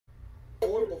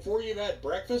before you've had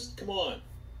breakfast? Come on.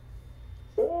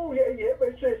 Oh, yeah,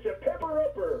 but it's a pepper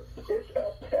upper. It's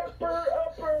a pepper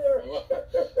upper.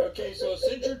 Okay, so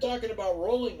since you're talking about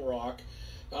Rolling Rock,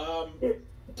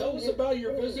 tell us about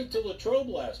your visit to Latrobe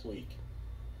last week.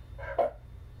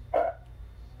 I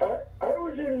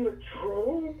was in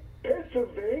Latrobe,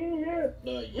 Pennsylvania.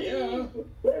 Yeah.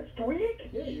 Last week?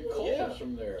 Yeah, you called us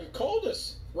from there. You called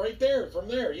us right there, from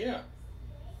there, yeah.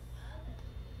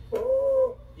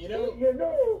 Oh, you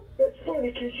know, that's funny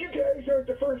because you guys aren't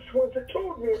the first ones that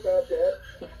told me about that.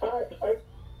 I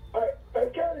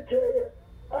gotta tell you,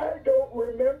 I don't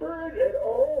remember it at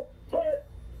all. But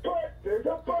there's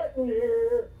a button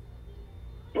here.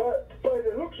 But by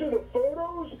the looks of the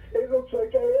photos, it looks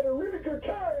like I had a really good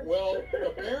time. Well,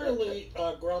 apparently,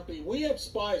 Grumpy, we have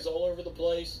spies all over the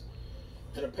place,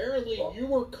 and apparently you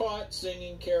were caught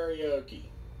singing karaoke.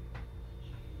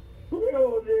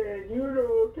 Well, then,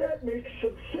 that makes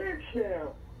some sense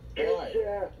now.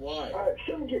 Why?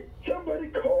 Somebody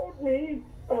called me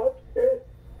up,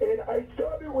 and I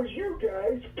thought it was you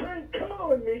guys prank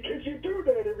calling me, because you do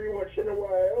that every once in a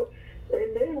while,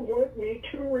 and they want me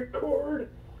to record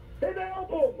an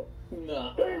album.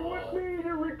 No. They want me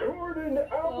to record an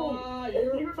album.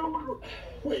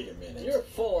 Wait a minute. You're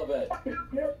full of it.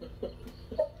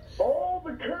 All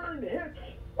the current hits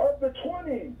of the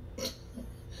 20s.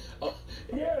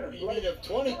 Yeah, you mean of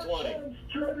 2020?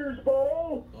 Strutter's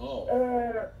Ball. Oh.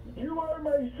 You Are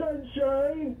My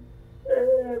Sunshine.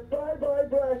 Bye Bye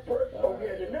Blackbird. Oh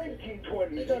yeah, the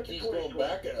 1920s. I think he's going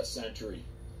back a century.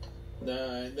 No,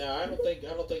 I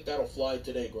don't think that'll fly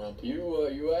today, Grump.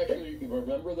 You actually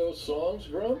remember those songs,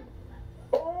 Grump?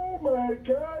 Oh my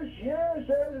gosh, yes,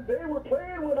 they were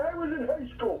playing when I was in high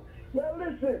school. Now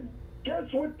listen,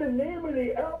 guess what the name of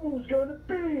the album's gonna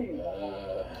be?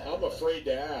 I'm afraid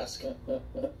to ask. Go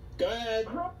ahead.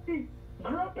 Grumpy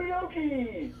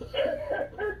Okie.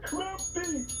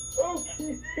 Grumpy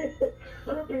Okie.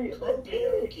 Grumpy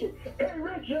Okie. Hey,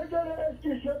 Rich, I gotta ask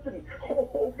you something.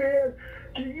 Oh, man,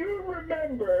 do you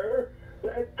remember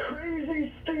that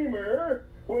crazy steamer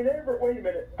whenever... Wait a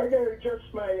minute. I gotta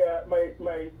adjust my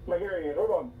hearing aid.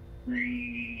 Hold on.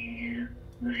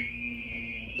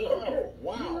 Okay,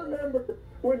 wow. you remember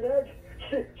when that...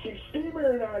 See,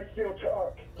 Steamer and I still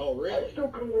talk. Oh, really? I still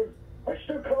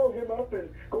call him up and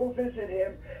go visit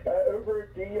him over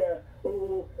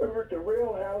at the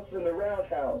rail house and the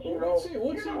roundhouse. What's he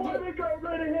why they got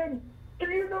rid of him? Do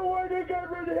you know why they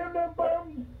got rid of him, them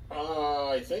bums?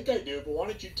 I think I do, but why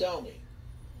don't you tell me?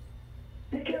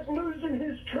 He kept losing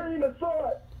his train of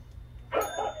thought.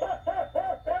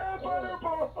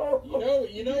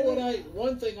 Butterballs. You know what?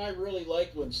 One thing I really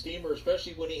liked when Steamer,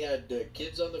 especially when he had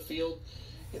kids on the field,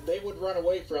 they would run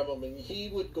away from him, and he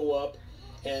would go up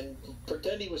and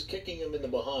pretend he was kicking him in the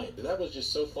behind. That was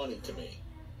just so funny to me.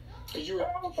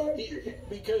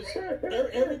 Because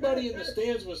everybody in the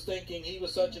stands was thinking he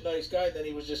was such a nice guy, and then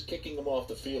he was just kicking him off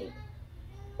the field.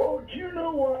 Oh, do you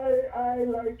know why I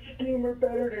like Steamer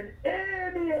better than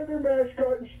any other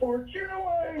mascot in sports? You know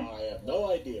why? I have no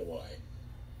idea why.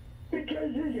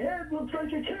 Because his head looks like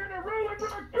a can of Rolling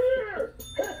Rock beer!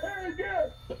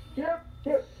 Yep.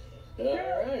 All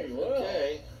right, well.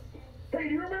 Okay. Hey,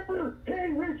 do you remember? Hey,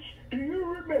 Rich, do you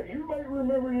remember? You might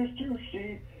remember this too,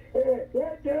 Steve.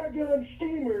 That daggone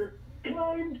Steamer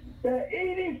climbed the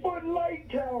 80-foot light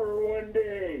tower one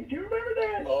day. Do you remember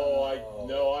that? Oh,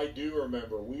 I do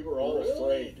remember. We were all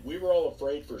afraid. We were all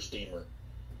afraid for Steamer.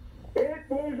 It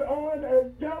was on a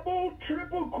double,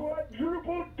 triple,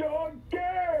 quadruple dog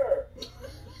dare.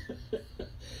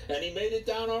 And he made it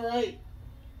down all right.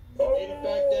 He made it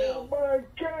back down. Oh my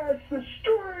gosh, the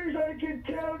stories I can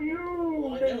tell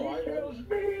you. I know. He tells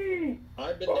me.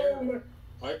 I've been there.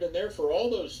 I've been there for all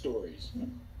those stories.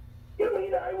 You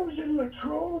mean I was in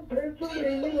Latrobe,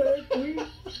 Pennsylvania last week?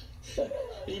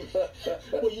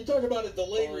 Well, you talk about a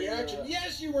delayed reaction.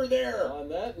 Yes, you were there. On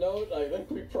that note, I think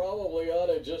we probably ought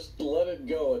to just let it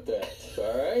go at that.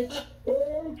 All right?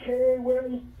 Okay,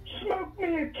 well, smoke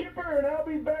me a Kipper and I'll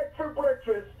be back for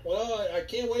breakfast. Well, I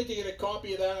can't wait to get a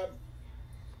copy of that.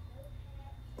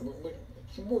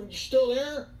 You still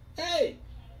there? Hey!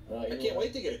 I can't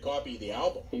wait to get a copy of the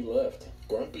album. He left.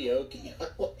 Grumpy Okie. I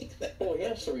like that. Well, he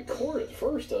has to record it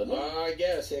first, doesn't he? I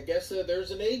guess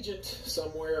there's an agent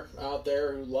somewhere out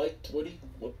there who liked what